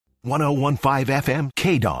1015 FM,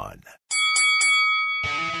 KDON.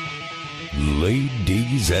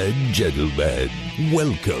 Ladies and gentlemen,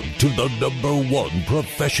 welcome to the #1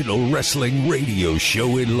 professional wrestling radio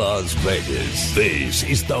show in Las Vegas. This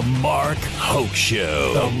is the Mark Hoke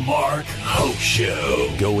Show. The Mark Hoke Show.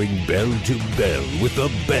 Going bell to bell with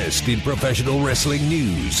the best in professional wrestling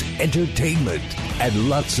news, entertainment, and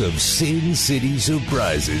lots of Sin City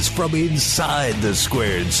surprises from inside the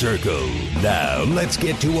squared circle. Now, let's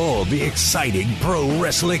get to all the exciting pro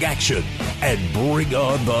wrestling action and bring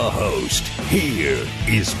on the host. Here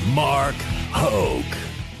is Mark Hoke.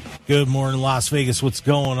 Good morning, Las Vegas. What's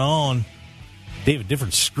going on? David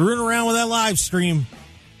Different screwing around with that live stream.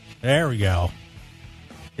 There we go.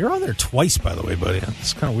 You're on there twice, by the way, buddy.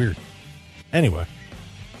 It's kind of weird. Anyway,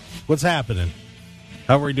 what's happening?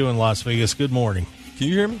 How are we doing, Las Vegas? Good morning. Can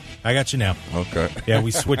you hear me? I got you now. Okay. Yeah,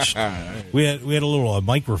 we switched. we had a little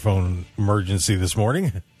microphone emergency this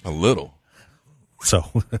morning. A little.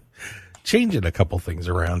 So, changing a couple things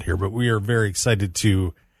around here, but we are very excited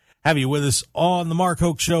to have you with us on the Mark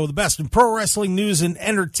Hoke Show, the best in pro wrestling news and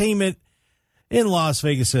entertainment in Las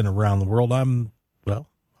Vegas and around the world. I'm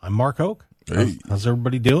Mark Hoke. Hey. How's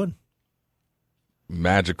everybody doing?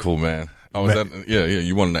 Magical, man. Oh, is that, yeah.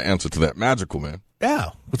 You wanted an answer to that. Magical, man.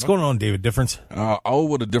 Yeah. What's going on, David Difference?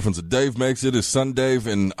 What a difference a Dave makes. It is Sun Dave,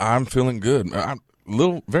 and I'm feeling good.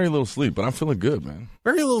 Very little sleep, but I'm feeling good, man.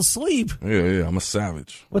 Very little sleep. Yeah. I'm a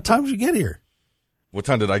savage. What time did you get here? What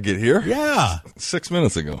time did I get here? Yeah. 6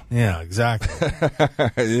 minutes ago. Yeah, exactly.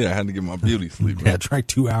 Yeah, I had to get my beauty sleep. Yeah, try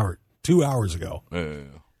 2 hours ago. Yeah.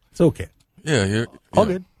 It's okay. Yeah. All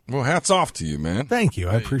good. Well, hats off to you, man. Thank you.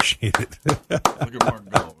 I appreciate it. Look at Mark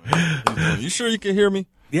go, man. You sure you can hear me?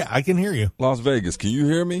 Yeah, I can hear you. Las Vegas, can you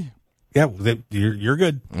hear me? Yeah, you're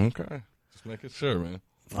good. Okay. Just making sure, man.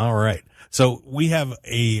 All right. So we have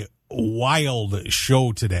a wild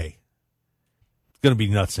show today. It's going to be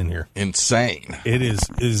nuts in here. Insane. It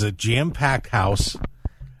is a jam-packed house.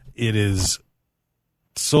 It is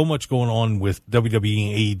so much going on with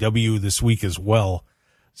WWE and AEW this week as well.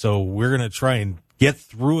 So we're going to try and get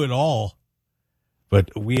through it all.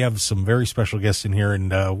 But we have some very special guests in here,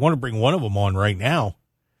 and I want to bring one of them on right now.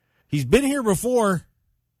 He's been here before,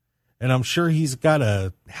 and I'm sure he's got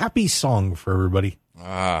a happy song for everybody.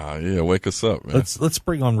 Yeah, wake us up, man. Let's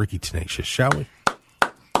bring on Ricky Tenacious, shall we?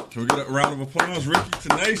 Can we get a round of applause? Ricky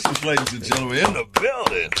Tenacious, ladies and gentlemen, in the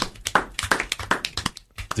building.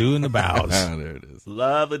 Doing the bows. There it is.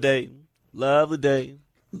 Lovely day, lovely day,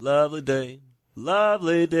 lovely day,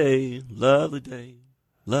 lovely day, lovely day,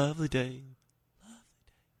 lovely day.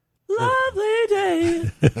 Lovely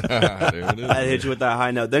day. There it is. I hit you with that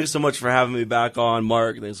high note. Thanks so much for having me back on,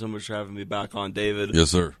 Mark. Thanks so much for having me back on, David.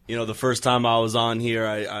 Yes, sir. You know, the first time I was on here,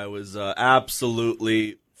 I was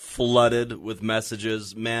absolutely flooded with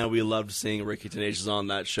messages. Man, we loved seeing Ricky Tenacious on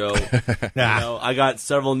that show. You know, I got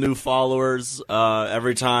several new followers.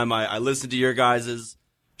 Every time I listen to your guys'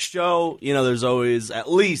 show, you know, there's always at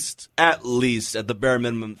least at the bare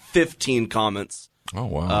minimum 15 comments. Oh,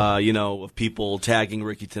 wow. You know, of people tagging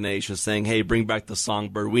Ricky Tenacious saying, "Hey, bring back the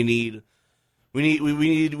songbird. We need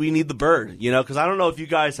the bird." You know, because I don't know if you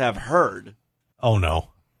guys have heard. Oh no,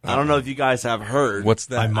 I don't know if you guys have heard. What's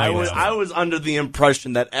that? I was under the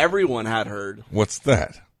impression that everyone had heard. What's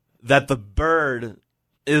that? That the bird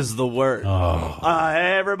is the word. Oh.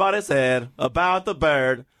 Everybody said about the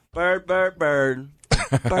bird. Bird. Bird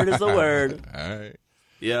is the word. All right.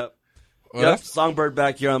 Yep. Well, Songbird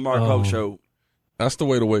back here on the Mark Hoke Show. That's the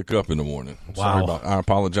way to wake up in the morning. Wow. I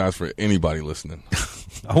apologize for anybody listening.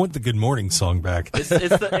 I want the good morning song back. It's Let's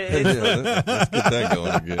get that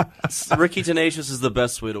going again. Ricky Tenacious is the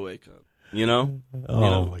best way to wake up. You know?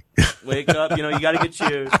 My Wake up, you know, you got to get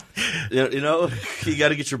you got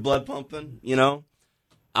to get your blood pumping, you know?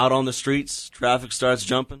 Out on the streets, traffic starts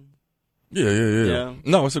jumping. Yeah.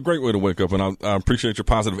 No, it's a great way to wake up, and I appreciate your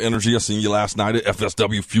positive energy. I seen you last night at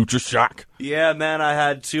FSW Future Shock. Yeah, man, I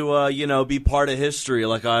had to, be part of history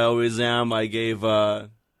like I always am. I gave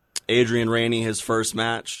Adrian Rainey his first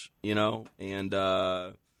match, you know, and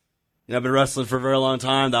I've been wrestling for a very long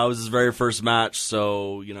time. That was his very first match,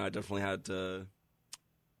 so, you know, I definitely had to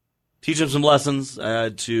teach him some lessons. I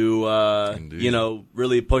had to,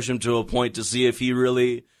 really push him to a point to see if he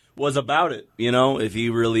really was about it, you know, if he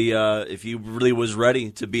really was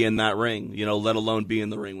ready to be in that ring, you know, let alone be in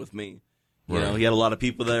the ring with me. You know, he had a lot of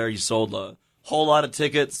people there. He sold a whole lot of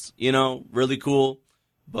tickets, you know, really cool.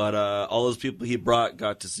 But all those people he brought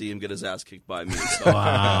got to see him get his ass kicked by me. So,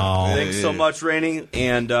 Wow. Thanks so much, Rainey.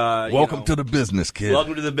 And welcome to the business, kid.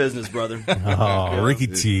 Welcome to the business, brother. Oh, Ricky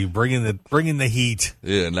T, bringing the heat.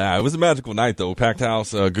 Yeah, it was a magical night though. Packed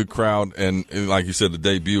house, good crowd, and like you said, the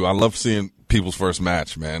debut. I love seeing people's first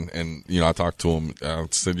match, man. And I talked to him. I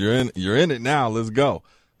said, "You're in it now. Let's go."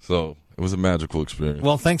 So it was a magical experience.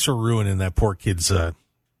 Well, thanks for ruining that poor kid's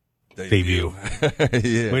debut.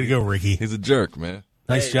 Yeah, Way to go, Ricky. He's a jerk, man.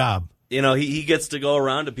 Nice job. He gets to go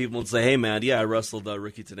around to people and say, "Hey, man, yeah, I wrestled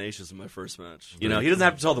Ricky Tenacious in my first match." He doesn't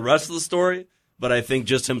have to tell the rest of the story, but I think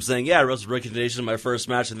just him saying, "Yeah, I wrestled Ricky Tenacious in my first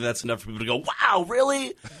match," I think that's enough for people to go, "Wow,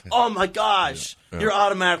 really? Oh my gosh, you're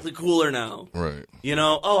automatically cooler now." Right.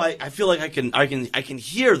 I feel like I can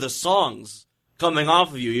hear the songs coming off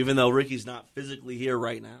of you, even though Ricky's not physically here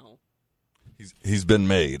right now. He's been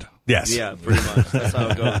made. Yes. Yeah, pretty much. That's how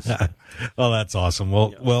it goes. Oh, that's awesome.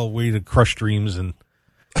 Well, way to crush dreams and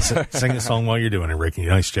sing a song while you're doing it, Ricky.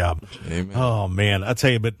 Nice job. Amen. Oh, man. I'll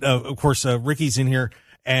tell you, but of course, Ricky's in here,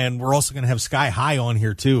 and we're also going to have Sky High on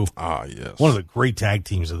here, too. Ah, yes. One of the great tag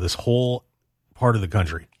teams of this whole part of the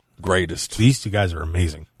country. Greatest. These two guys are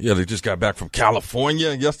amazing. Yeah, they just got back from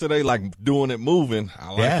California yesterday, like doing it moving.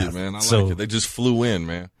 I like it, man. I like it. They just flew in,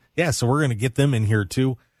 man. Yeah, so we're going to get them in here,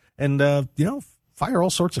 too. And, fire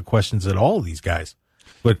all sorts of questions at all of these guys.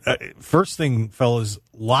 But first thing, fellas, a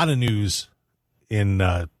lot of news in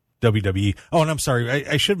WWE. Oh, and I'm sorry.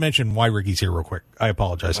 I should mention why Ricky's here real quick. I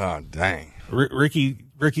apologize. Oh, dang.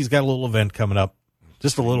 Ricky's got a little event coming up.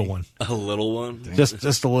 Just a little one. A little one?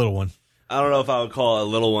 Just a little one. I don't know if I would call it a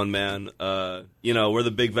little one, man. We're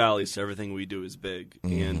the Big Valley, so everything we do is big.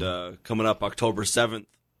 Mm-hmm. And coming up October 7th,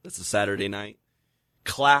 that's a Saturday night,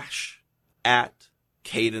 Clash at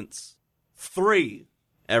Cadence 3.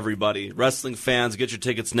 Everybody, wrestling fans, get your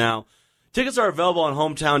tickets now. Tickets are available on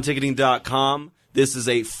hometownticketing.com. This is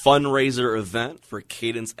a fundraiser event for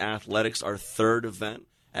Cadence Athletics, our third event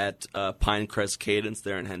at Pinecrest Cadence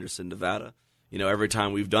there in Henderson, Nevada. Every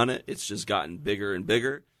time we've done it, it's just gotten bigger and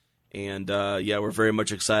bigger. And, we're very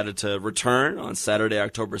much excited to return on Saturday,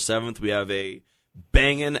 October 7th. We have a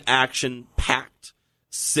banging, action-packed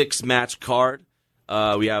 6-match card.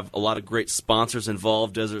 We have a lot of great sponsors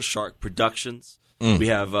involved, Desert Shark Productions. We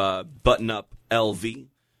have Button Up LV.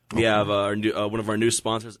 We have one of our new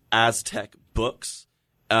sponsors, Aztec Books.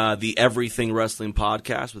 The Everything Wrestling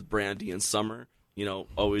Podcast with Brandy and Summer.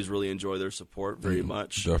 Always really enjoy their support very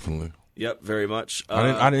much. Definitely. Yep, very much.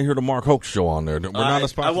 I didn't hear the Mark Hoke show on there. We're not a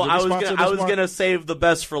sponsor. I was gonna save the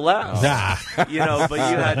best for last. But you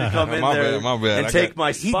had to come in there and take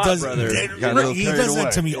my spot, brother. He does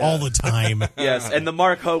that to me all the time. Yes, and the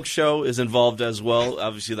Mark Hoke show is involved as well.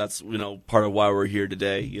 Obviously, that's part of why we're here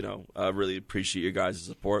today. I really appreciate your guys'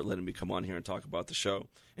 support, letting me come on here and talk about the show.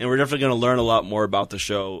 And we're definitely going to learn a lot more about the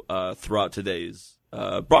show throughout today's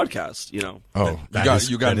broadcast. Oh,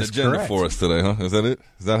 you got an agenda correct. For us today, huh? Is that it?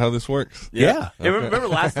 Is that how this works? Yeah. Okay. Remember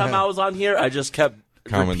last time I was on here, I just kept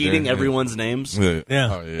repeating everyone's names. Yeah.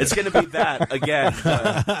 Oh, yeah. It's going to be that again.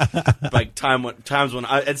 Like times when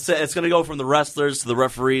it's going to go from the wrestlers to the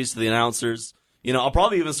referees to the announcers. I'll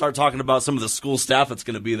probably even start talking about some of the school staff that's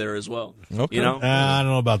going to be there as well. Okay. I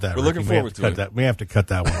don't know about that. We're looking forward to it. We have to cut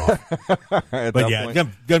that one off. But yeah, it's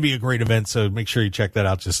going to be a great event. So make sure you check that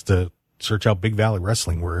out. Just search out Big Valley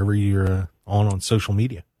Wrestling wherever you're on social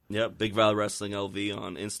media. Yep, Big Valley Wrestling LV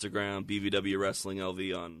on Instagram, BVW Wrestling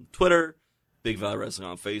LV on Twitter, Big Valley Wrestling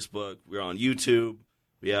on Facebook. We're on YouTube.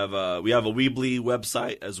 We have a Weebly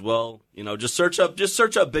website as well. Just search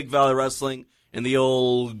up Big Valley Wrestling in the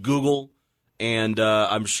old Google, and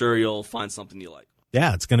I'm sure you'll find something you like.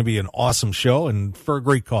 Yeah, it's going to be an awesome show and for a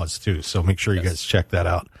great cause too. So make sure you guys check that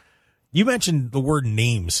out. You mentioned the word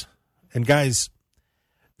names, and guys,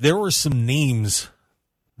 there were some names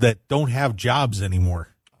that don't have jobs anymore.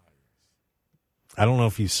 I don't know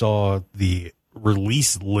if you saw the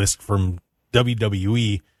release list from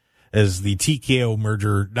WWE as the TKO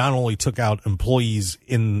merger not only took out employees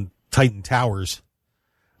in Titan Towers,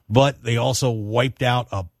 but they also wiped out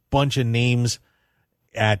a bunch of names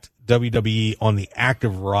at WWE on the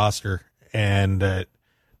active roster, and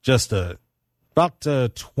just about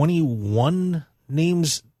 21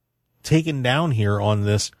 names taken down here on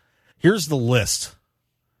this. Here's the list.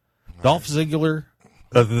 Dolph Ziggler,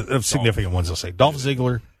 of significant ones, I'll say. Dolph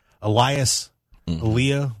Ziggler, Elias,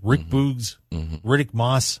 Aaliyah, Rick Boogs, Riddick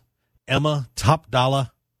Moss, Emma, Top Dollar,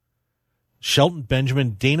 Shelton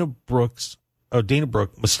Benjamin, Dana Brooke,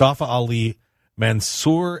 Mustafa Ali,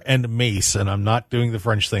 Mansoor, and Mace. And I'm not doing the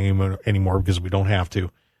French thing anymore because we don't have to.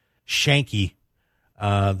 Shanky.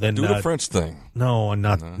 Then do the French thing. No, I'm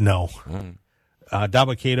not. No.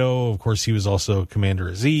 Dabba-Kato, of course, he was also Commander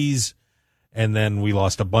Aziz. And then we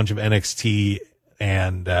lost a bunch of NXT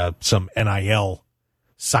and some NIL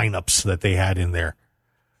signups that they had in there.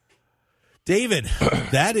 David,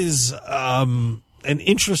 that is an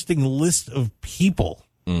interesting list of people.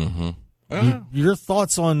 Mm-hmm. Your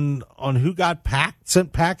thoughts on who got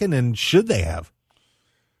sent packing, and should they have?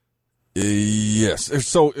 Yes.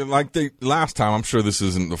 So, like last time, I'm sure this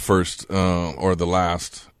isn't the first or the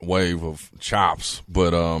last wave of chops,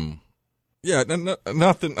 but yeah,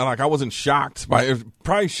 nothing. Like, I wasn't shocked by it.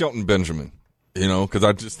 Probably Shelton Benjamin, because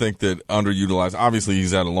I just think that underutilized. Obviously,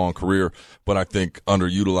 he's had a long career, but I think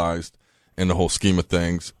underutilized in the whole scheme of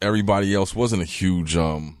things. Everybody else wasn't a huge,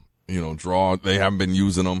 draw. They haven't been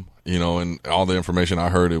using them, and all the information I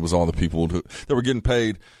heard, it was all the people that were getting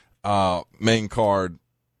paid main card,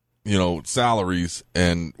 salaries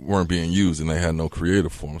and weren't being used, and they had no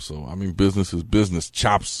creative for them. So, I mean, business is business.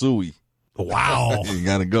 Chop suey. Wow. You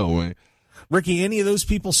got to go, man. Ricky, any of those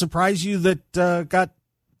people surprise you that got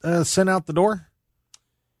sent out the door?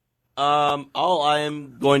 All I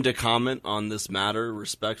am going to comment on this matter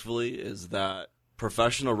respectfully is that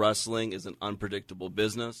professional wrestling is an unpredictable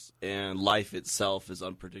business, and life itself is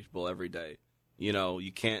unpredictable every day.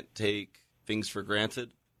 You can't take things for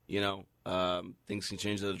granted. Things can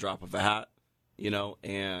change at the drop of a hat.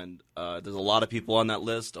 And there's a lot of people on that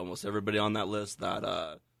list, almost everybody on that list that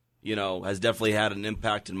has definitely had an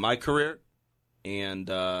impact in my career, and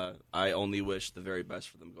I only wish the very best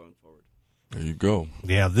for them going forward. There you go.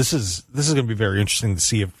 Yeah, this is going to be very interesting to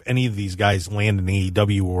see if any of these guys land in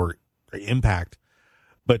AEW or Impact.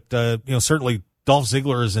 But certainly Dolph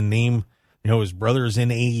Ziggler is a name. His brother is in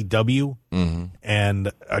AEW,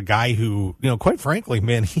 and a guy who, quite frankly,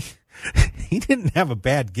 man, he didn't have a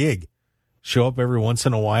bad gig. Show up every once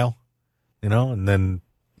in a while, and then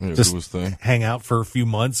just do his thing. Hang out for a few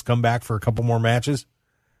months, come back for a couple more matches,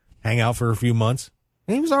 hang out for a few months,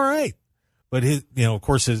 and he was all right. But of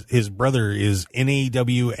course, his brother is in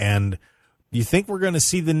AEW, and you think we're going to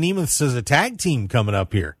see the Nemeths as a tag team coming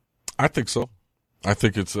up here? I think so. I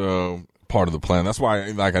think it's part of the plan. That's why,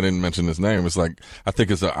 I didn't mention his name. It's like, I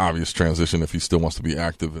think it's an obvious transition if he still wants to be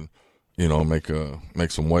active and,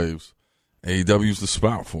 make some waves. AEW's the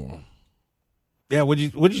spot for him. Yeah, what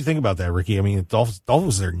did you think about that, Ricky? I mean, Dolph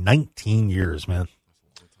was there 19 years, man.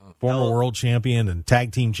 Former world champion and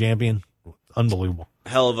tag team champion. Unbelievable.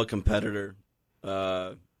 Hell of a competitor.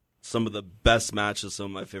 Some of the best matches, some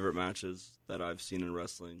of my favorite matches that I've seen in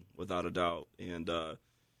wrestling, without a doubt. And, a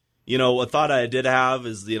thought I did have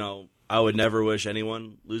is, I would never wish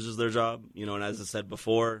anyone loses their job. And as I said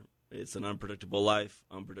before, it's an unpredictable life,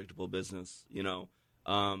 unpredictable business,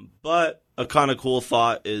 But a kind of cool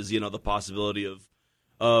thought is, the possibility of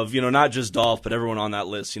not just Dolph, but everyone on that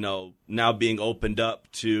list, now being opened up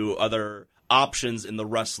to other options in the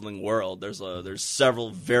wrestling world. There's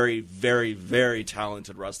several very, very, very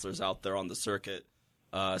talented wrestlers out there on the circuit,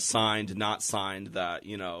 signed, not signed, that,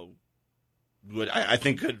 I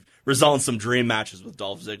think could result in some dream matches with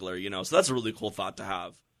Dolph Ziggler, so that's a really cool thought to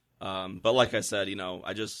have. But like I said, no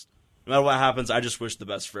matter what happens, I just wish the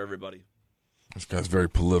best for everybody. This guy's very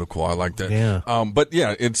political. I like that. Yeah. But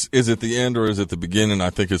yeah, is it the end or is it the beginning? I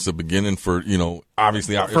think it's the beginning for,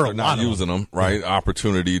 obviously if they're not using them, right? Yeah.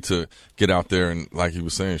 Opportunity to get out there and, like he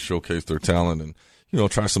was saying, showcase their talent and,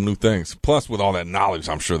 try some new things. Plus, with all that knowledge,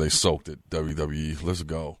 I'm sure they soaked at WWE. Let's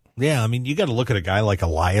go. Yeah. I mean, you got to look at a guy like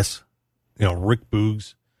Elias, Rick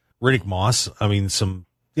Boogs, Riddick Moss. I mean, some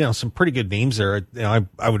pretty good names there.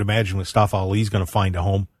 I would imagine Mustafa Ali's going to find a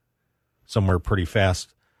home somewhere pretty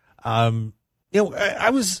fast. I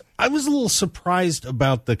was a little surprised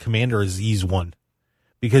about the Commander Aziz one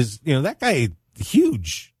because, that guy,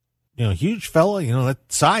 huge fella, that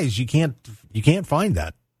size, you can't find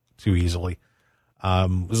that too easily.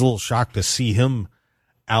 Was a little shocked to see him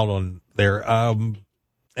out on there.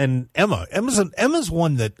 And Emma's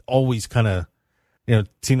one that always kind of,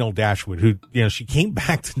 Tino Dashwood, who, she came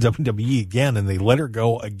back to WWE again and they let her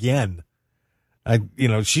go again.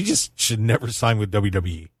 She just should never sign with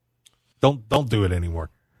WWE. Don't do it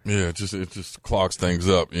anymore. Yeah, it just clogs things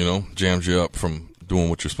up, jams you up from doing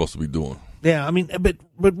what you're supposed to be doing. Yeah, I mean, but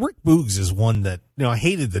Rick Boogs is one that, I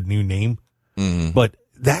hated the new name, but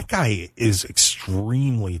that guy is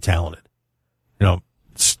extremely talented.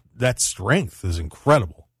 That strength is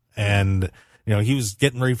incredible. And, he was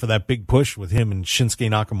getting ready for that big push with him and Shinsuke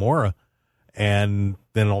Nakamura, and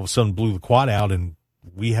then all of a sudden blew the quad out, and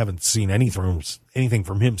we haven't seen anything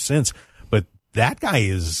from him since. But that guy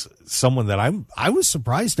is someone that I was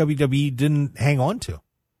surprised WWE didn't hang on to.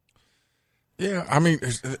 Yeah, I mean,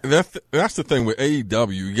 that's the thing with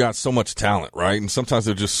AEW. You got so much talent, right? And sometimes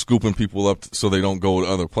they're just scooping people up so they don't go to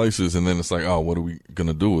other places, and then it's like, oh, what are we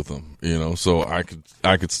gonna do with them? You know, so I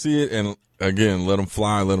could see it, and again, let them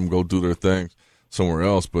fly, let them go do their thing somewhere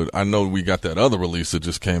else. But I know we got that other release that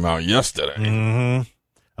just came out yesterday. Mm-hmm.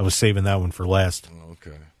 I was saving that one for last.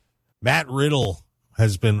 Okay. Matt Riddle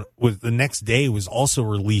has been with the next day was also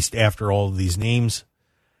released after all of these names.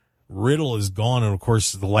 Riddle is gone, and of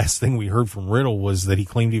course, the last thing we heard from Riddle was that he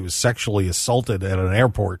claimed he was sexually assaulted at an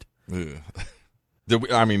airport. Yeah.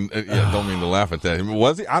 Don't mean to laugh at that.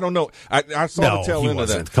 Was he? I don't know. I saw the tail end of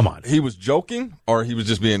that. Come on. He was joking, or he was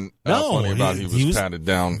just being funny about he was patted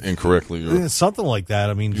down incorrectly? Or, something like that.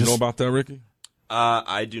 I mean, you know about that, Ricky?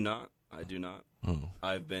 I do not. Oh.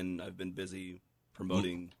 I've been busy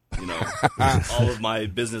promoting, all of my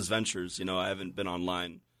business ventures. I haven't been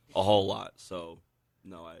online a whole lot, so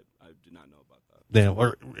no, I do not know about that.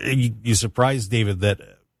 Yeah, you surprised, David, that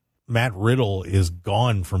Matt Riddle is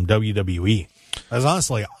gone from WWE. Because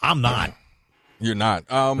honestly, I'm not. You're not.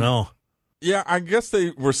 No. Yeah, I guess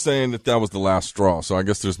they were saying that was the last straw. So I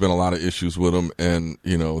guess there's been a lot of issues with him, and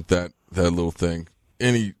that little thing.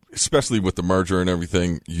 Especially with the merger and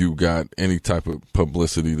everything, you got any type of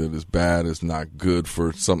publicity that is bad is not good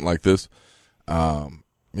for something like this. So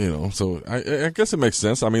I guess it makes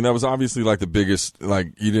sense. I mean, that was obviously like the biggest,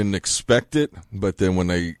 like you didn't expect it, but then when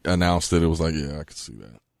they announced it, it was like, yeah, I could see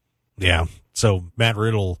that. Yeah. So Matt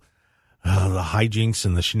Riddle, the hijinks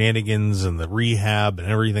and the shenanigans and the rehab and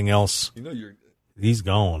everything else, he's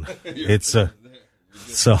gone. It's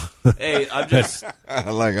so. Hey, I'm just like,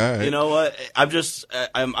 all right. You know what?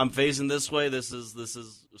 I'm facing this way. This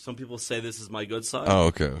is. Some people say this is my good side. Oh,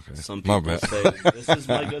 okay. Some people say this is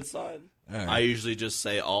my good side. Right. I usually just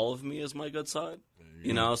say all of me is my good side.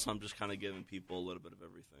 So I'm just kind of giving people a little bit of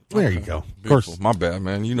everything. There you go. Of course. My bad,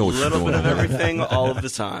 man. You know what you're doing. A little bit of everything all of the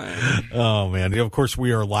time. Oh, man. Of course,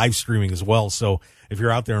 we are live streaming as well. So if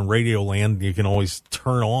you're out there in Radio Land, you can always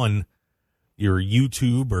turn on your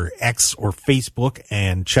YouTube or X or Facebook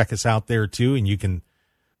and check us out there, too. And you can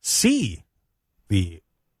see the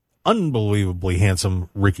unbelievably handsome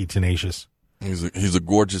Ricky Tenacious. He's a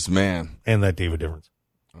gorgeous man. And that David Difference.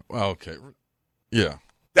 Well, okay. Yeah.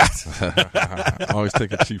 I always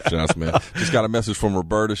taking cheap shots, man. Just got a message from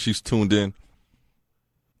Roberta. She's tuned in.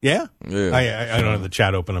 Yeah? Yeah. I don't have the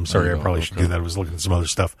chat open. I'm sorry. I probably should do that. I was looking at some other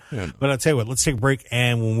stuff. Yeah. But I'll tell you what, let's take a break.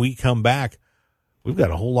 And when we come back, we've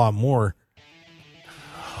got a whole lot more.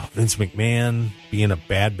 Vince McMahon being a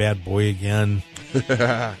bad boy again.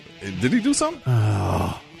 Did he do something?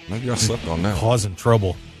 Oh, maybe I slept on that. Causing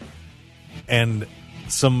trouble. And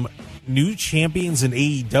some new champions in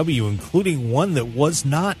AEW, including one that was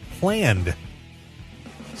not planned.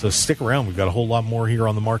 So stick around. We've got a whole lot more here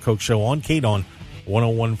on the Mark Hoke Show on KDON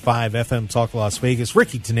 101.5 FM Talk Las Vegas.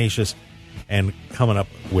 Ricky Tenacious, and coming up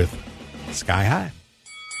with Sky High.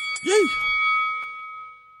 Yay!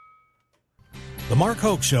 The Mark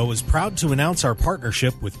Hoke Show is proud to announce our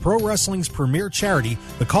partnership with pro wrestling's premier charity,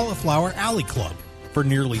 the Cauliflower Alley Club. For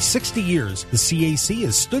nearly 60 years, the CAC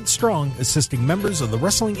has stood strong, assisting members of the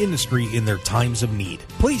wrestling industry in their times of need.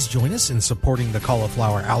 Please join us in supporting the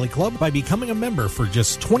Cauliflower Alley Club by becoming a member for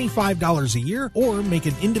just $25 a year or make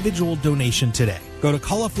an individual donation today. Go to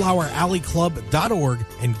caulifloweralleyclub.org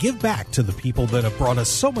and give back to the people that have brought us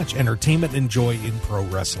so much entertainment and joy in pro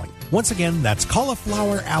wrestling. Once again, that's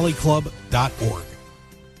caulifloweralleyclub.org.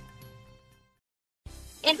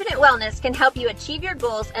 Infinite Wellness can help you achieve your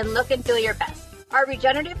goals and look and feel your best. Our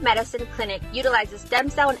regenerative medicine clinic utilizes stem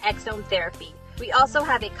cell and exome therapy. We also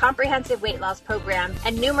have a comprehensive weight loss program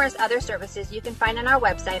and numerous other services you can find on our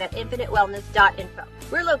website at infinitewellness.info.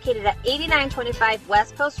 We're located at 8925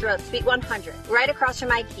 West Coast Road, Suite 100, right across from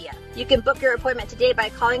IKEA. You can book your appointment today by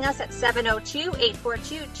calling us at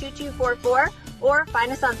 702-842-2244 or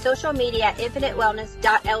find us on social media at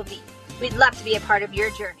infinitewellness.lv. We'd love to be a part of your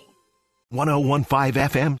journey. 101.5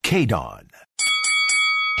 FM KDON.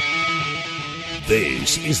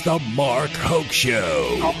 This is the Mark Hoke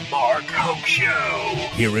Show. The Mark Hoke Show.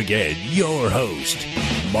 Here again, your host,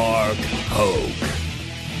 Mark Hoke.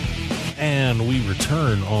 And we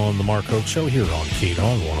return on the Mark Hoke Show here on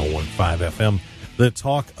KDON 101.5 FM. The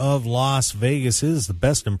talk of Las Vegas is the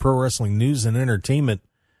best in pro wrestling news and entertainment.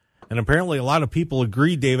 And apparently a lot of people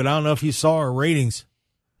agree, David. I don't know if you saw our ratings.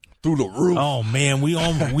 Through the roof. Oh, man, we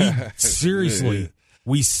seriously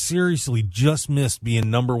just missed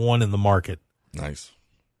being number one in the market. Nice.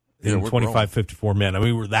 In 25-54 men. I mean,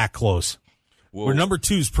 we were that close. Well, We're number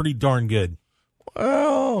two is pretty darn good.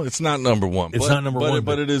 Well, it's not number one. It's not number one,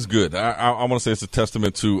 but it is good. I want to say it's a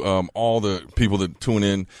testament to all the people that tune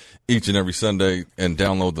in each and every Sunday and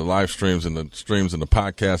download the live streams and the streams and the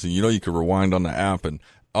podcast. And you can rewind on the app and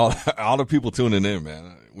all the people tuning in,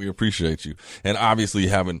 man. We appreciate you. And obviously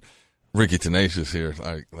having Ricky Tenacious here,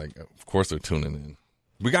 like of course they're tuning in.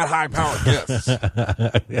 We got high-powered guests.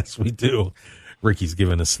 Yes, we do. Ricky's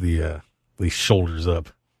giving us the shoulders up.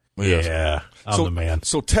 Yes. Yeah, I'm the man.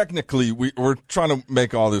 So technically, we're trying to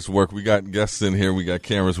make all this work. We got guests in here. We got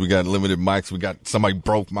cameras. We got limited mics. We got somebody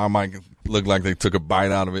broke my mic. Looked like they took a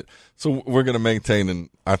bite out of it. So we're going to maintain, and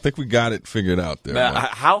I think we got it figured out there. Man,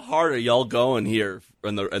 how hard are y'all going here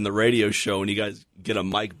in the radio show when you guys get a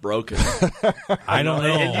mic broken? I don't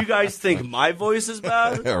know. And you guys think my voice is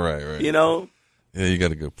bad? Yeah, right. You know? Yeah, you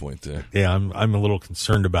got a good point there. Yeah, I'm a little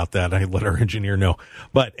concerned about that. I let our engineer know.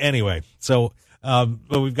 But anyway, so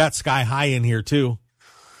but we've got Sky High in here too.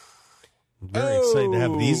 Very excited to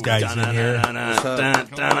have these guys in here.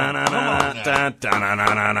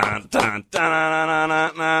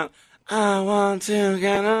 I want to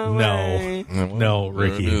get away. No,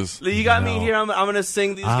 Ricky. You got me here. I'm going to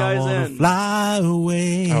sing these guys in. Fly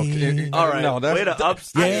away. Okay. All right. No, way to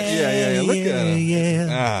upstage. Yeah. Look at him.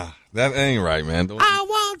 Yeah. That ain't right, man. I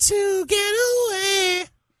want to get away.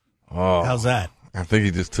 Oh, How's that? I think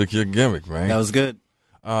he just took your gimmick, man. That was good.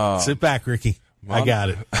 Sit back, Ricky. I got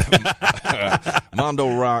it.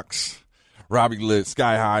 Mondo rocks. Robbie Lit,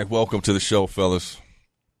 Sky High. Welcome to the show, fellas.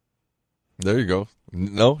 There you go.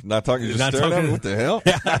 No, not talking. You're just staring at me. What the hell?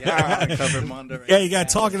 I covered Mondo right Yeah, you got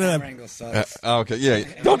talking to them. Angle sucks. Okay, yeah.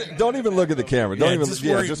 Don't even look at the camera.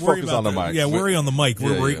 Just focus on the mic. Yeah, worry on the mic.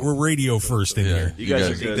 We're radio first in here. You guys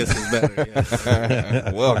are think good. this is better.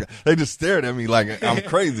 Yeah. Well, they just stared at me like I'm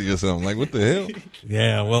crazy or something. Like, what the hell?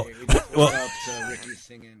 Yeah, well, Ricky's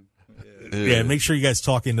singing. yeah. Make sure you guys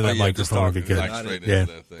talk into that microphone because straight into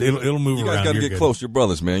that thing. it'll move You around. guys got to You're get good. close. You're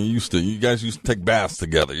brothers, man. You guys used to take baths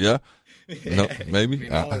together, yeah? No, maybe.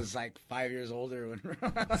 I was like 5 years older when.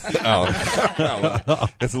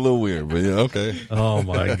 It's a little weird, but yeah, okay. Oh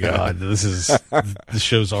my God, the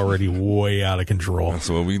show's already way out of control. That's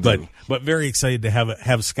what we do. But very excited to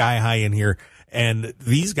have Sky High in here, and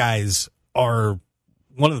these guys are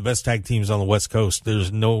one of the best tag teams on the West Coast.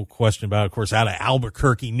 There's no question about it. Of course, out of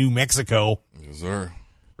Albuquerque, New Mexico. Yes, sir.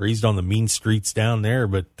 Raised on the mean streets down there,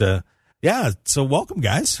 but yeah. So welcome,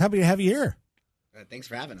 guys. Happy to have you here. Thanks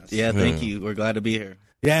for having us. Yeah, thank you. We're glad to be here.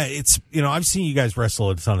 Yeah, it's, I've seen you guys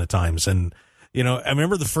wrestle a ton of times. And, I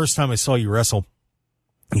remember the first time I saw you wrestle,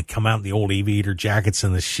 you come out in the old aviator jackets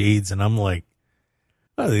and the shades. And I'm like,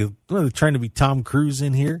 are they trying to be Tom Cruise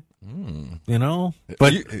in here?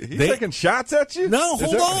 But he's taking shots at you? No,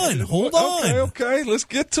 hold on. Okay. Let's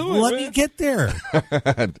get to it. Let me get there. All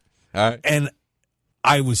right. And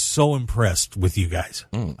I was so impressed with you guys.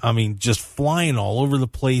 I mean, just flying all over the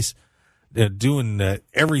place. Doing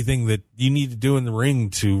everything that you need to do in the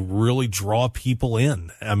ring to really draw people in.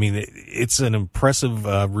 I mean, it's an impressive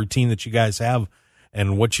routine that you guys have,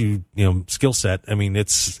 and what you skill set. I mean,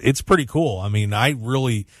 it's pretty cool. I mean,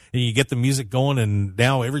 you get the music going, and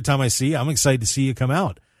now every time I see you, I'm excited to see you come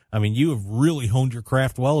out. I mean, you have really honed your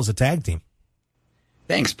craft well as a tag team.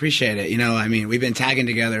 Thanks, appreciate it. I mean, we've been tagging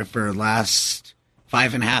together for the last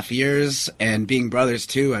 5.5 years, and being brothers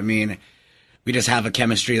too. I mean, we just have a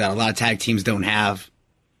chemistry that a lot of tag teams don't have.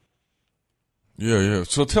 Yeah.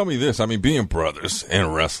 So tell me this. I mean, being brothers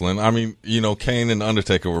in wrestling, I mean, Kane and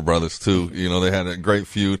Undertaker were brothers too. They had a great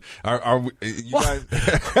feud. You guys?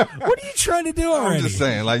 What are you trying to do already? I'm just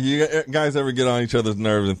saying, like, you guys ever get on each other's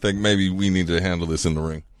nerves and think maybe we need to handle this in the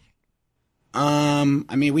ring?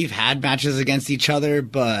 I mean, we've had matches against each other,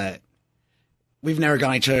 but we've never got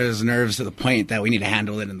on each other's nerves to the point that we need to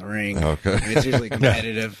handle it in the ring. Okay. I mean, it's usually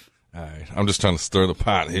competitive. All right. I'm just trying to stir the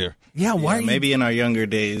pot here. Yeah, why? Maybe in our younger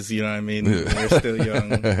days, you know what I mean? We're still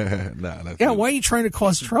young. Why are you trying to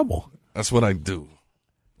cause trouble? That's what I do.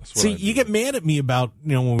 See, you get mad at me about,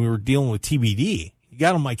 when we were dealing with TBD. You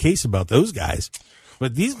got on my case about those guys.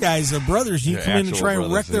 But these guys are brothers. You come in and try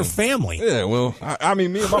and wreck their family. Yeah, well, I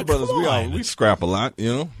mean, me and my brothers, we scrap a lot,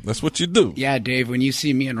 That's what you do. Yeah, Dave, when you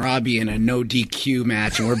see me and Robbie in a no DQ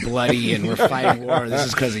match and we're bloody and we're fighting war, this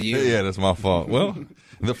is because of you. Yeah, that's my fault. Well,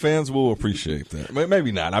 the fans will appreciate that.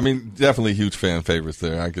 Maybe not. I mean, definitely huge fan favorites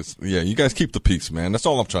there. I guess, yeah, you guys keep the peace, man. That's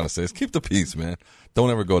all I'm trying to say is keep the peace, man. Don't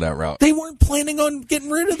ever go that route. They weren't planning on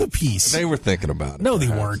getting rid of the piece. They were thinking about it. No, they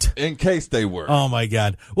weren't. In case they were. Oh, my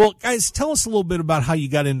God. Well, guys, tell us a little bit about how you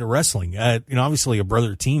got into wrestling. Obviously a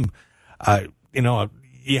brother team.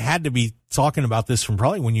 You had to be talking about this from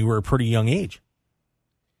probably when you were a pretty young age.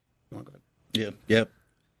 Yep.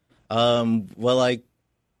 Well,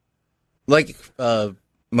 Like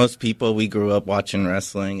most people, we grew up watching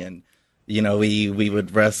wrestling, and we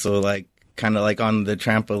would wrestle like kind of like on the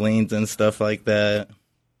trampolines and stuff like that.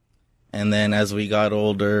 And then as we got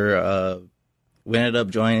older, we ended up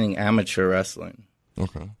joining amateur wrestling.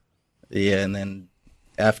 Okay. Yeah, and then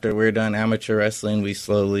after we're done amateur wrestling, we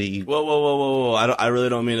slowly. Whoa! I really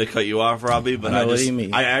don't mean to cut you off, Robbie, but what do you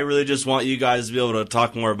mean? I really just want you guys to be able to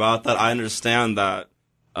talk more about that. I understand that,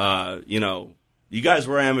 you guys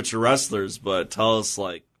were amateur wrestlers, but tell us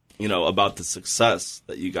about the success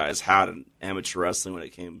that you guys had in amateur wrestling when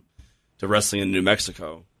it came to wrestling in New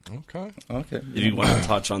Mexico. Okay. If you want to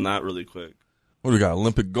touch on that really quick. What do we got?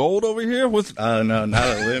 Olympic gold over here? What's... Oh, no, not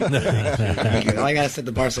Olympic. Like I said,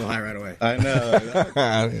 the bar so high right away. I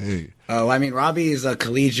know. Robbie is a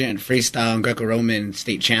collegiate freestyle and Greco-Roman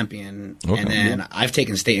state champion. Okay. And then I've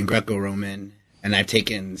taken state and Greco-Roman, and I've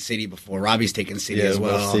taken city before. Robbie's taken city as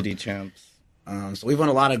well. Both city champs. So we've won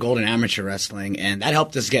a lot of gold in amateur wrestling, and that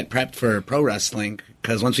helped us get prepped for pro wrestling,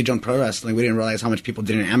 because once we joined pro wrestling, we didn't realize how much people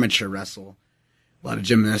did in amateur wrestle. A lot of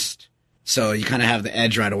gymnasts. So you kind of have the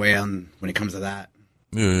edge right away when it comes to that.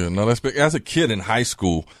 Yeah, no, that's big. As a kid in high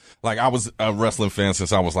school, I was a wrestling fan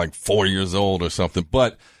since I was 4 years old or something,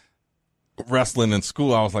 but wrestling in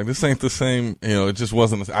school, I was like, this ain't the same, it just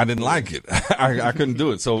wasn't, I didn't like it. I couldn't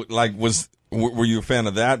do it. So were you a fan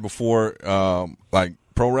of that before,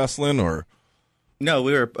 pro wrestling or? No,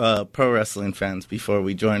 we were pro wrestling fans before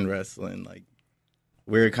we joined wrestling.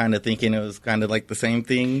 We were kind of thinking it was kind of like the same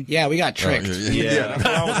thing. Yeah, we got tricked. Yeah. That's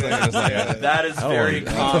what I was thinking. That is very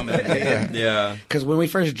common. Yeah. Because when we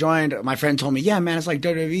first joined, my friend told me, yeah, man, it's like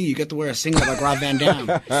WWE. You get to wear a singlet like Rob Van Dam.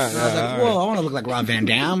 And I was like, whoa, I want to look like Rob Van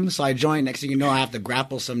Dam. So I joined. Next thing you know, I have to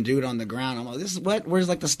grapple some dude on the ground. I'm like, this is what? Where's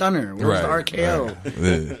the stunner? Where's the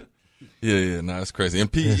RKO? Right. Yeah, no, it's crazy. In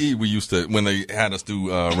PE, we used to, when they had us do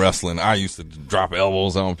wrestling, I used to drop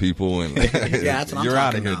elbows on people. And that's what you're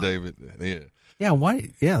out of here, about. David. Yeah. Yeah, why?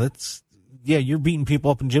 Yeah, you're beating people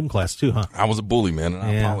up in gym class too, huh? I was a bully, man, and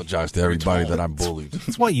I apologize to everybody that I bullied.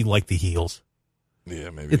 That's why you like the heels. Yeah,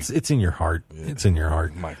 maybe. It's in your heart. Yeah. It's in your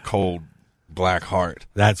heart. My cold, black heart.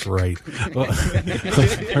 That's right.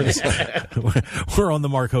 We're on the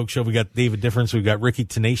Mark Hoke Show. We got David Difference. We've got Ricky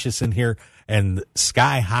Tenacious in here and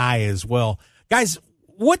Sky High as well. Guys,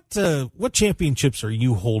 what championships are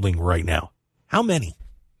you holding right now? How many?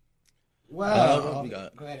 Well,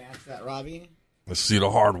 go ahead and answer that, Robbie. Let's see the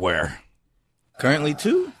hardware. Currently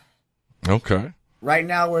 2. Okay. Right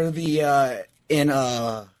now we're in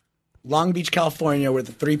Long Beach, California, we're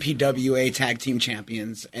the 3PWA Tag Team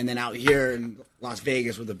Champions, and then out here in Las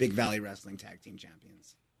Vegas, we're the Big Valley Wrestling Tag Team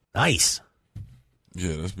Champions. Nice.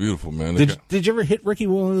 Yeah, that's beautiful, man. Did you ever hit Ricky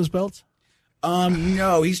with one of those belts?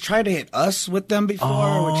 No, he's tried to hit us with them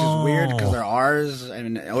before, which is weird because they're ours,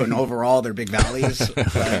 and overall they're Big Valleys.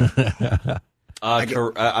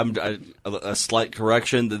 A slight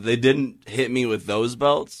correction that they didn't hit me with those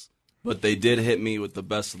belts, but they did hit me with the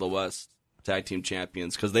Best of the West Tag Team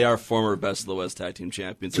Champions, because they are former Best of the West Tag Team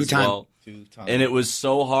Champions as well. 2 times. And it was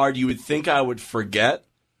so hard, you would think I would forget,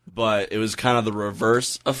 but it was kind of the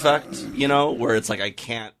reverse effect, where it's I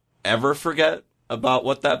can't ever forget about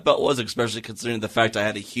what that belt was, especially considering the fact I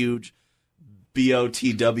had a huge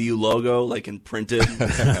BOTW logo imprinted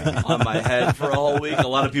on my head for a whole week. A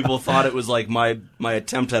lot of people thought it was my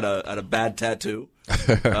attempt at a bad tattoo,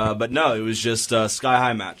 but no, it was just a Sky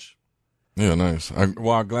High match. Yeah, nice. I'm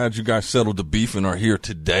glad you guys settled the beef and are here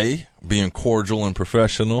today, being cordial and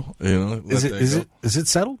professional. Is it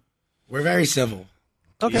settled? We're very civil.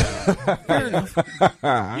 Okay. Yeah. Fair enough.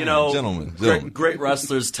 Gentlemen. Great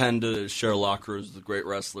wrestlers tend to share locker rooms with great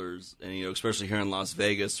wrestlers, and especially here in Las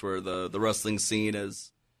Vegas, where the wrestling scene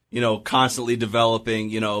is constantly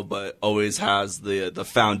developing, but always has the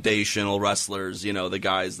foundational wrestlers, the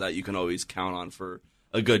guys that you can always count on for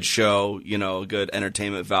a good show, good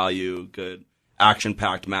entertainment value, good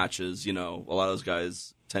action-packed matches. A lot of those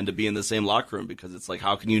guys tend to be in the same locker room, because it's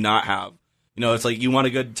how can you not have, it's you want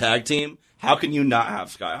a good tag team. How can you not have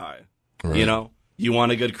Sky High? Right. You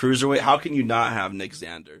want a good cruiserweight? How can you not have Nick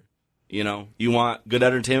Xander? You want good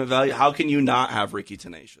entertainment value? How can you not have Ricky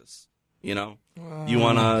Tenacious? Hey,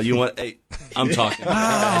 I'm talking.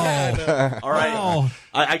 Wow. All right. Wow.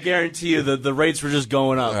 I guarantee you that the rates were just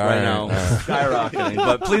going up now, skyrocketing.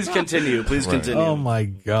 But please continue. Continue. Oh my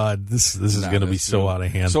God, this is going to be so out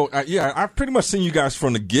of hand. So I've pretty much seen you guys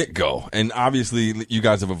from the get go, and obviously you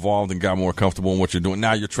guys have evolved and got more comfortable in what you're doing.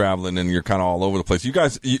 Now you're traveling and you're kind of all over the place. You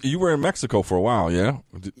guys, you were in Mexico for a while, yeah?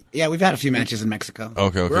 Yeah, we've had a few matches in Mexico.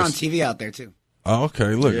 Okay. We're on TV out there too. Oh,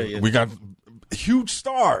 okay. Look, we got huge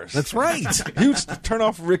stars. That's right. Huge. Turn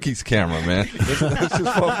off Ricky's camera, man. Let's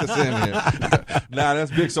just focus in here. Nah,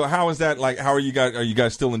 that's big. So how is that? Like, how are you guys? Are you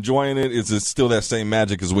guys still enjoying it? Is it still that same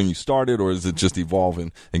magic as when you started, or is it just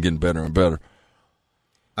evolving and getting better and better?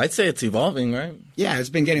 I'd say it's evolving, right? Yeah, it's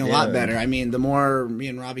been getting a lot better. I mean, the more me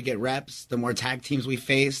and Robbie get reps, the more tag teams we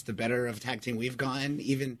face, the better of tag team we've gotten.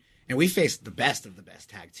 And we face the best of the best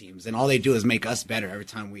tag teams, and all they do is make us better every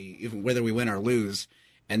time even whether we win or lose.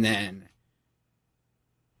 And then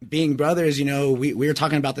being brothers, we were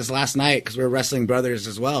talking about this last night because we're wrestling brothers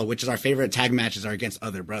as well, which is our favorite tag matches are against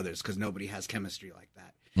other brothers because nobody has chemistry like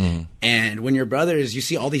that. Mm-hmm. And when you're brothers, you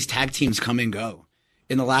see all these tag teams come and go.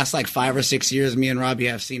 In the last 5 or 6 years, me and Robbie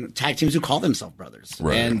have seen tag teams who call themselves brothers.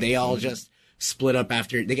 Right. And they all just split up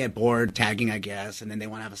after they get bored tagging, I guess. And then they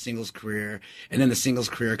want to have a singles career. And then the singles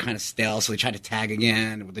career kind of stale. So they try to tag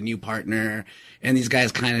again with a new partner. And these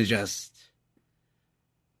guys kind of just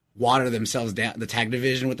water themselves down, the tag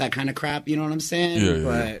division with that kind of crap. You know what I'm saying? Yeah.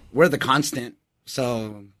 But we're the constant.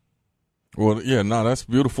 So. Well, yeah, no, that's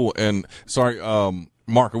beautiful. And sorry,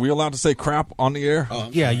 Mark, are we allowed to say crap on the air? Oh,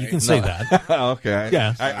 yeah, you can say that. Okay.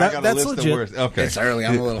 Yeah, I got a list legit. of words. Okay. It's early.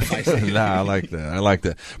 I'm a little feisty. Nah, I like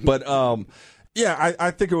that. But, yeah,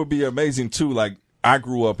 I think it would be amazing, too. Like, I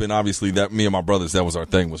grew up, and obviously that me and my brothers, that was our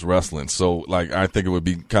thing, was wrestling. So, I think it would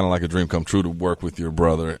be kind of like a dream come true to work with your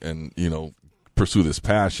brother and, pursue this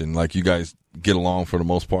passion. Like, you guys get along for the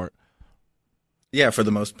most part? Yeah, for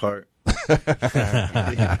the most part. All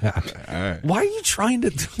right. Why are you trying to?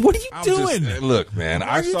 What are you doing? Look, man,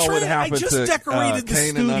 I saw what happened to decorated the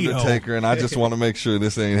Kane studio. and Undertaker, and I just want to make sure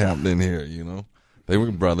this ain't happening here. They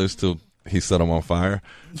were brothers till he set them on fire.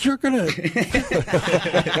 You're gonna.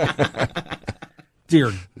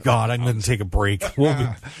 Dear God, I'm going to take a break. We'll be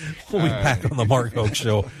back on the Mark Hoke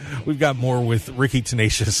Show. We've got more with Ricky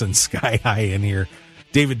Tenacious and Sky High in here.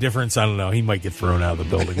 David Difference, I don't know. He might get thrown out of the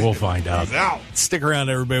building. We'll find out. He's out. Stick around,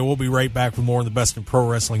 everybody. We'll be right back with more of the best in pro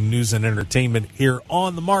wrestling news and entertainment here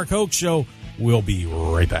on the Mark Hoke Show. We'll be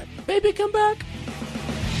right back. Baby, come back.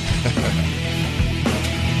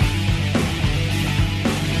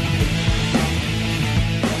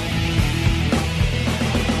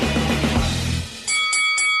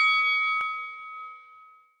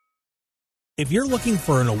 If you're looking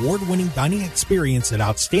for an award-winning dining experience at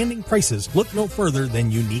outstanding prices, look no further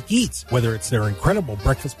than Unique Eats. Whether it's their incredible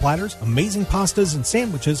breakfast platters, amazing pastas and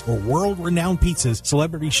sandwiches, or world-renowned pizzas,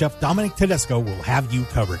 celebrity chef Dominic Tedesco will have you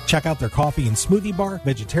covered. Check out their coffee and smoothie bar,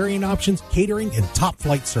 vegetarian options, catering, and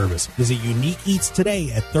top-flight service. Visit Unique Eats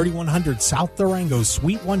today at 3100 South Durango,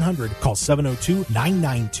 Suite 100. Call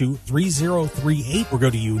 702-992-3038 or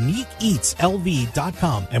go to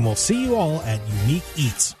uniqueeatslv.com, and we'll see you all at Unique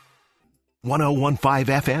Eats.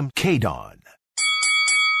 1015 FM KDON.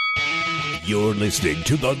 You're listening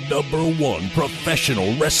to the #1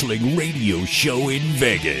 professional wrestling radio show in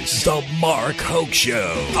Vegas, The Mark Hoke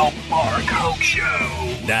Show. The Mark Hoke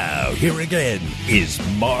Show. Now, here again is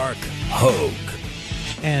Mark Hoke.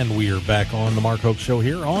 And we are back on the Mark Hoke Show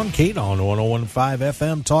here on KDON 1015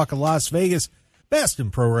 FM, Talk of Las Vegas. Best in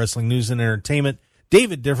pro wrestling news and entertainment.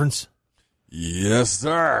 David Difference. Yes,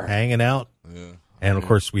 sir. Hanging out. Yeah. And, of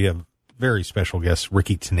course, we have very special guest,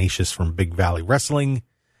 Ricky Tenacious from Big Valley Wrestling,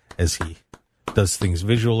 as he does things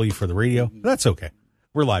visually for the radio. That's okay.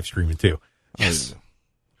 We're live streaming, too. Yes.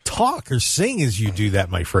 Talk or sing as you do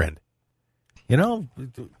that, my friend.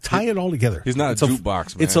 Tie it all together. He's not a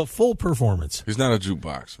jukebox, man. It's a full performance. He's not a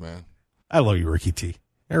jukebox, man. I love you, Ricky T.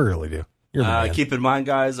 I really do. You're the man. Keep in mind,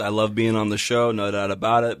 guys, I love being on the show, no doubt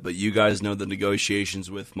about it, but you guys know the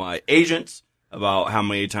negotiations with my agents about how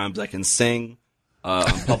many times I can sing on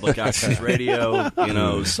public access radio,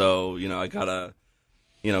 so, I gotta,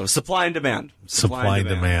 supply and demand. Supply and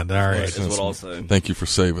demand. All right. Is what I'll say. Thank you for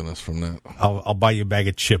saving us from that. I'll buy you a bag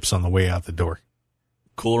of chips on the way out the door.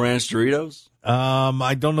 Cool Ranch Doritos?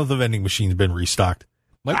 I don't know if the vending machine's been restocked.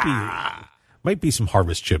 Might be some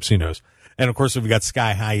Harvest chips. Who knows? And of course, we've got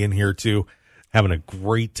Sky High in here too, having a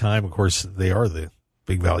great time. Of course, they are the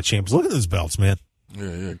Big Valley champs. Look at those belts, man.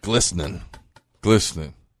 Yeah. Glistening.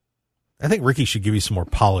 I think Ricky should give you some more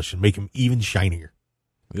polish and make him even shinier.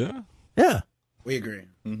 Yeah. Yeah. We agree.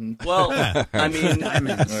 Mm-hmm. Well, I mean,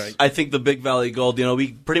 I think the Big Valley Gold,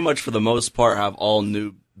 we pretty much for the most part have all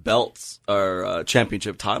new belts or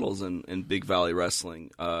championship titles in Big Valley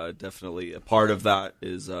Wrestling. Definitely a part of that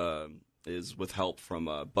is with help from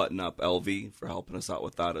Button Up LV for helping us out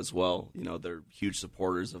with that as well. They're huge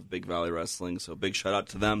supporters of Big Valley Wrestling, so big shout out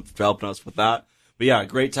to them for helping us with that. But yeah,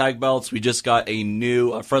 great tag belts. We just got a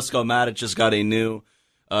new Fresco Matic just got a new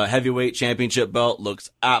heavyweight championship belt.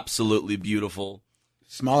 Looks absolutely beautiful.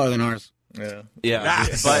 Smaller than ours. Yeah,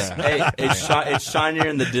 but hey, it's shinier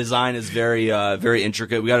and the design is very very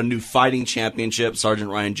intricate. We got a new fighting championship. Sergeant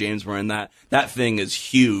Ryan James wearing that. That thing is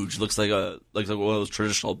huge. Looks like one of those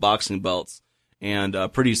traditional boxing belts. And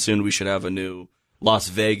pretty soon we should have a new Las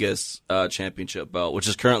Vegas championship belt, which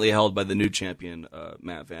is currently held by the new champion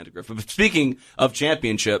Matt Vandegrift. But speaking of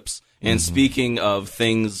championships and speaking of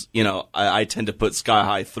things, I tend to put Sky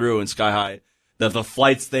High through, and Sky High. The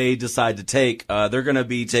flights they decide to take, they're going to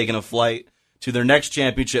be taking a flight to their next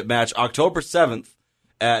championship match, October 7th,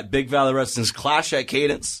 at Big Valley Wrestling's Clash at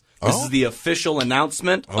Cadence. This is the official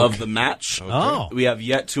announcement of the match. We have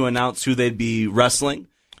yet to announce who they'd be wrestling,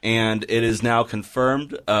 and it is now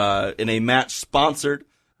confirmed in a match sponsored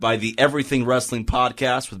by the Everything Wrestling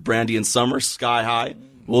Podcast with Brandy and Summer. Sky High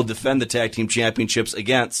will defend the tag team championships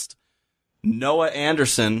against Noah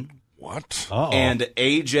Anderson, and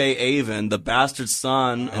AJ Avon, the bastard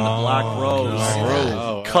son and the Black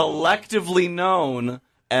Rose, collectively known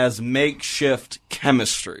as Makeshift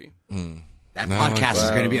Chemistry. That podcast is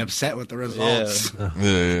going to be upset with the results.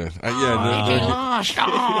 Yeah,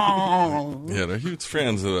 they're huge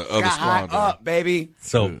fans of the squad. Up, baby.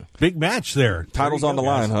 So, big match there. Titles on the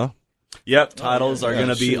line, huh? Yep, titles are going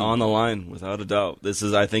to be on the line, without a doubt.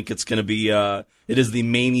 I think it's going to be, it is the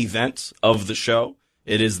main event of the show.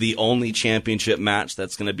 It is the only championship match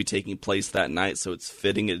that's going to be taking place that night, so it's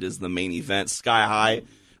fitting it is the main event. Sky High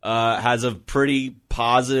has a pretty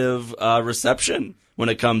positive reception when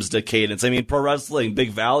it comes to Cadence. I mean, pro wrestling, Big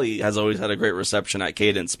Valley has always had a great reception at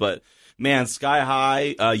Cadence, but man, Sky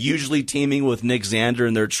High, usually teaming with Nick Xander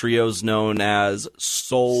in their trios known as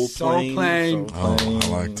Soul Plane. Oh, I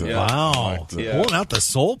like that. Wow. I like that. Pulling out the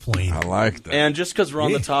Soul Plane. I like that. And just because we're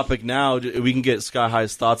on the topic now, we can get Sky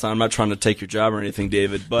High's thoughts on. I'm not trying to take your job or anything,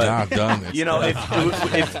 David, but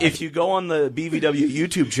if you go on the BVW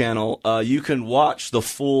YouTube channel, you can watch the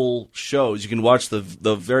full shows. You can watch the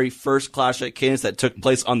very first Clash at Cadence that took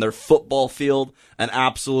place on their football field. An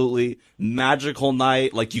absolutely magical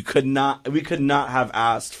night. Like we could not have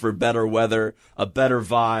asked for better weather, a better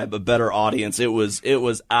vibe, a better audience. It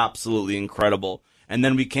was absolutely incredible. And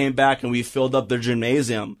then we came back and we filled up their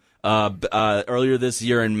gymnasium earlier this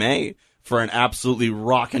year in May for an absolutely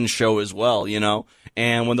rockin' show as well,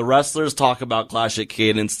 And when the wrestlers talk about Clash at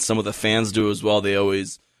Cadence, some of the fans do as well. They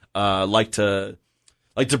always like to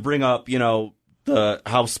bring up,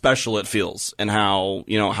 how special it feels and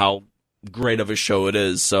how great of a show it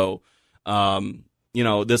is. So,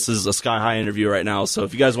 this is a Sky High interview right now. So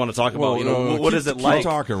if you guys want to talk about, what is it like? Keep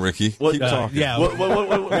talking, Ricky. Keep talking. Yeah.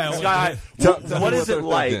 Sky High, what is it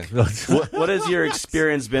like? What has your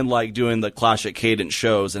experience been like doing the Clash at Cadence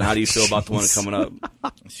shows, and how do you feel about the one coming up?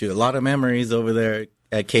 Shoot, a lot of memories over there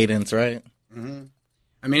at Cadence, right? Mm-hmm.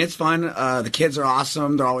 I mean, it's fun. The kids are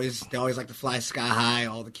awesome. They always like to fly Sky High.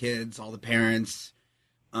 All the kids, all the parents.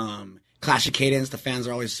 Clash of Cadence, the fans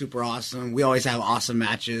are always super awesome. We always have awesome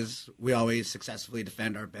matches. We always successfully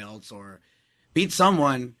defend our belts or beat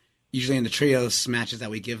someone, usually in the trios matches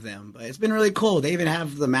that we give them. But it's been really cool. They even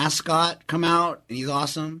have the mascot come out, and he's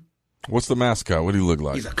awesome. What's the mascot? What do you look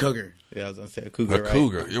like? He's a cougar. Yeah, I was going to say a cougar, right?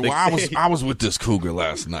 Cougar. Well, I was with this cougar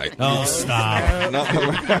last night. Oh, stop.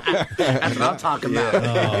 That's what I'm talking about.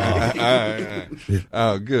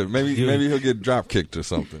 Oh, good. Maybe he'll get drop kicked or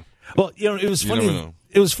something. Well, it was funny.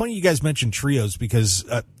 It was funny you guys mentioned trios because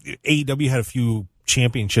AEW had a few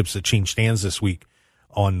championships that changed hands this week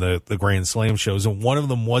on the Grand Slam shows, and one of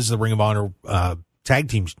them was the Ring of Honor Tag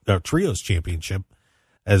Team Trios Championship,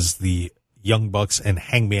 as the Young Bucks and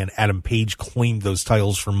Hangman Adam Page claimed those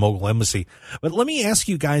titles from Mogul Embassy. But let me ask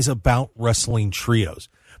you guys about wrestling trios,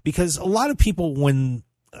 because a lot of people, when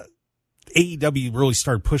AEW really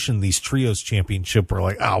started pushing these trios championship, were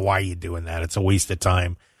like, why are you doing that? It's a waste of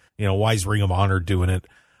time. Why is Ring of Honor doing it?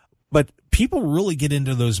 But people really get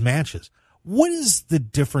into those matches. What is the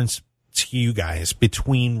difference to you guys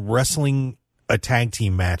between wrestling a tag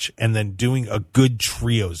team match and then doing a good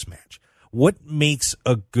trios match? What makes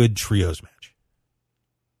a good trios match?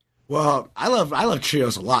 Well, I love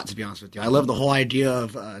trios a lot, to be honest with you. I love the whole idea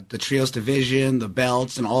of the trios division, the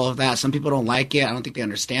belts, and all of that. Some people don't like it. I don't think they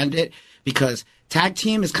understand it, because tag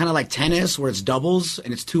team is kind of like tennis, where it's doubles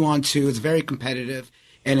and it's 2-on-2. It's very competitive.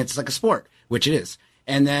 And it's like a sport, which it is.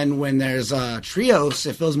 And then when there's trios,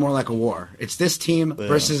 it feels more like a war. It's this team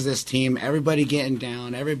versus this team, everybody getting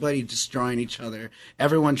down, everybody destroying each other,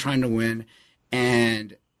 everyone trying to win.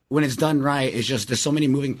 And when it's done right, it's just, there's so many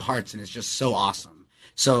moving parts, and it's just so awesome.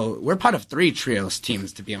 So we're part of 3 trios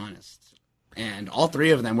teams, to be honest. And all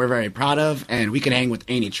 3 of them we're very proud of, and we can hang with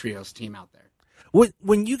any trios team out there.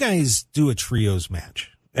 When you guys do a trios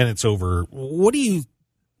match and it's over, what do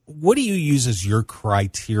you use as your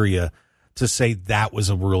criteria to say that was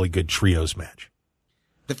a really good trios match?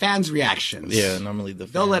 The fans' reactions. Yeah, normally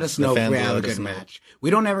they'll let us know if we have a good match. We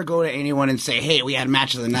don't ever go to anyone and say, hey, we had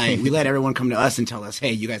match of the night. We let everyone come to us and tell us,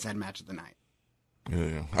 hey, you guys had match of the night.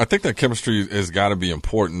 Yeah, I think that chemistry has got to be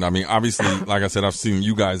important. I mean, obviously, like I said, I've seen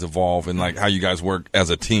you guys evolve and like how you guys work as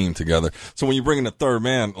a team together. So when you bring in a third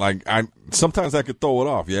man, like sometimes I could throw it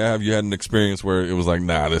off. Yeah, have you had an experience where it was like,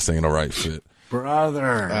 nah, this ain't a right fit?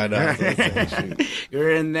 Brother, I know.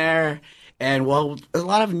 you're in there, and well, a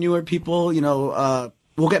lot of newer people,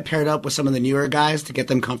 we'll get paired up with some of the newer guys to get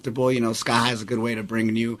them comfortable. Sky High is a good way to bring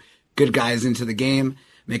new good guys into the game,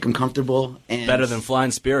 make them comfortable. And Better than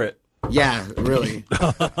Flying Spirit. Yeah, really.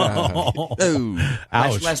 Ouch.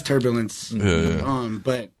 Less turbulence. Yeah.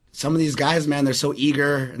 But some of these guys, man, they're so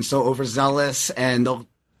eager and so overzealous, and they'll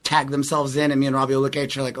tag themselves in, and me and Robbie will look at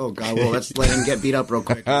each other like, oh, God, well, let's let him get beat up real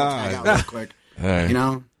quick. Tag out real quick. Hey.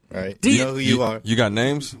 Right. You know who you are. You got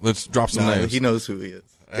names? Let's drop some names. He knows who he is.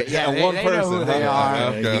 Yeah, one they person. know who they are.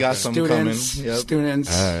 Okay. You got some Students. coming. Yep. Students.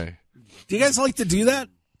 Hey. Do you guys like to do that?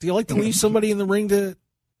 Do you like to leave somebody in the ring to,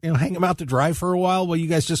 hang them out to dry for a while you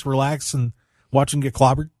guys just relax and watch them get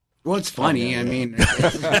clobbered? Well, it's funny. I mean,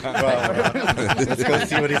 Let's go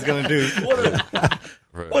see what he's going to do.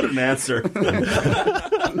 What an answer.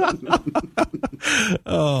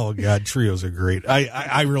 Oh God, trios are great.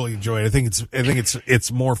 I really enjoy it. I think it's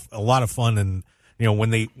a lot of fun, and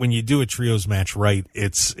when you do a trios match right,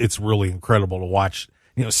 it's really incredible to watch.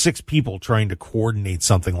 6 people trying to coordinate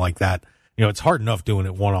something like that. It's hard enough doing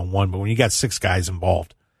it 1-on-1, but when you got 6 guys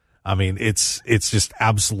involved, I mean, it's just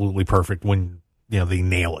absolutely perfect when they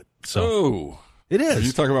nail it. So it is. Are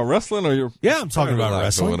you talking about wrestling or you're? Yeah, I'm talking about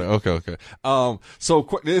wrestling. Okay. So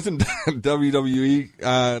isn't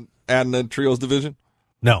WWE adding a trios division?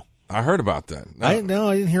 No, I heard about that. I didn't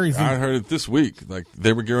hear anything. I heard it this week. Like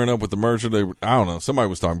they were gearing up with the merger. I don't know. Somebody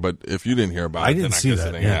was talking, but if you didn't hear about it, I didn't then see I guess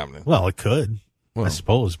that. it ain't happening. Well, it could, Well. I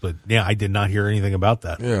suppose, but yeah, I did not hear anything about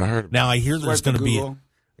that. Yeah, I heard. Now I hear there's going to be. Google.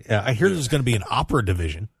 I hear there's going to be an opera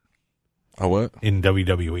division Oh, what? in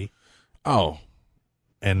WWE. Oh.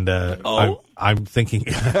 And I'm thinking,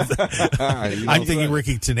 I'm thinking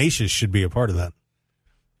Ricky Tenacious should be a part of that.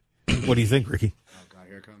 What do you think, Ricky? Oh, God,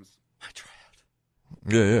 here it comes.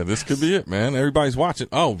 Yeah. This could be it, man. Everybody's watching.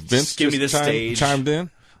 Oh, Vince Give me the stage. chimed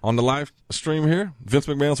in on the live stream here. Vince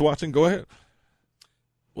McMahon's watching. Go ahead.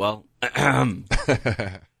 Well, Come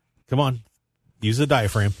on, use the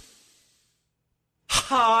diaphragm.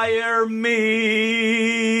 hire me.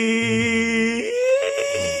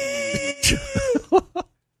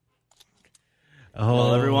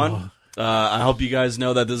 Well, everyone, I hope you guys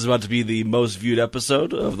know that this is about to be the most viewed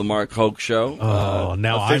episode of the Mark Hoke Show.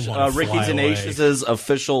 Now I want to Ricky fly Tenacious's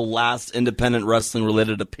official last independent wrestling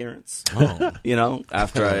related appearance.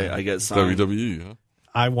 After I get signed. WWE, huh?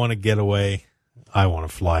 I want to get away. I want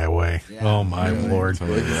to fly away. Yeah. Oh my Lord!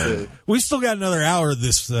 We still got another hour of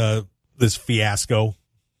this fiasco.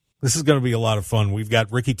 This is going to be a lot of fun. We've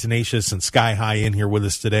got Ricky Tenacious and Sky High in here with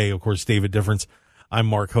us today. Of course, David Difference. I'm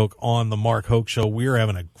Mark Hoke on the Mark Hoke Show. We're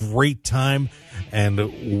having a great time, and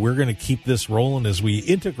we're going to keep this rolling as we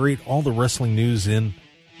integrate all the wrestling news in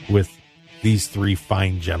with these 3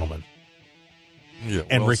 fine gentlemen. Yeah,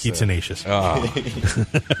 And well Ricky said. Tenacious. There you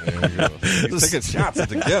go. He's taking shots at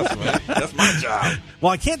the guests, man. That's my job.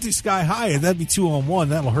 Well, I can't do Sky High. That'd be 2-on-1.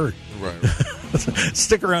 That'll hurt. Right.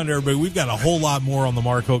 Stick around, everybody. We've got a whole lot more on the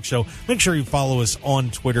Mark Hoke Show. Make sure you follow us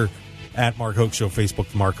on Twitter at Mark Hoke Show, Facebook,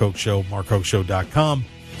 The Mark Hoke Show, markhokeshow.com.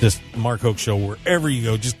 Just Mark Hoke Show wherever you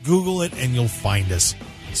go. Just Google it and you'll find us.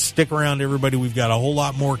 Stick around, everybody. We've got a whole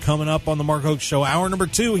lot more coming up on the Mark Hoke Show. Hour number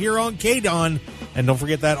 2 here on KDON. And don't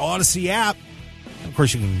forget that Odyssey app. Of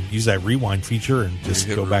course, you can use that rewind feature and just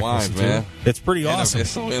hit go back and rewind, listen man. to it. It's pretty awesome.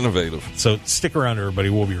 It's so innovative. So stick around, everybody.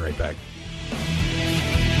 We'll be right back.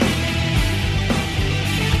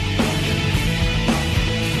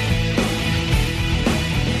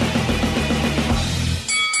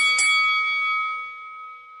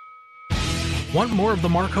 Want more of The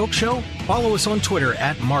Mark Hoke Show? Follow us on Twitter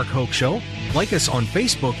at Mark Hoke Show, like us on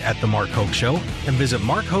Facebook at The Mark Hoke Show, and visit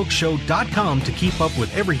markhokeshow.com to keep up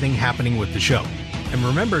with everything happening with the show. And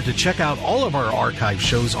remember to check out all of our archive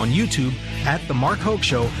shows on YouTube at The Mark Hoke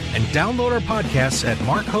Show and download our podcasts at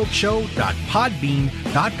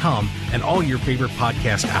markhokeshow.podbean.com and all your favorite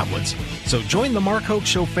podcast outlets. So join The Mark Hoke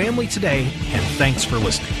Show family today, and thanks for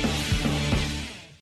listening.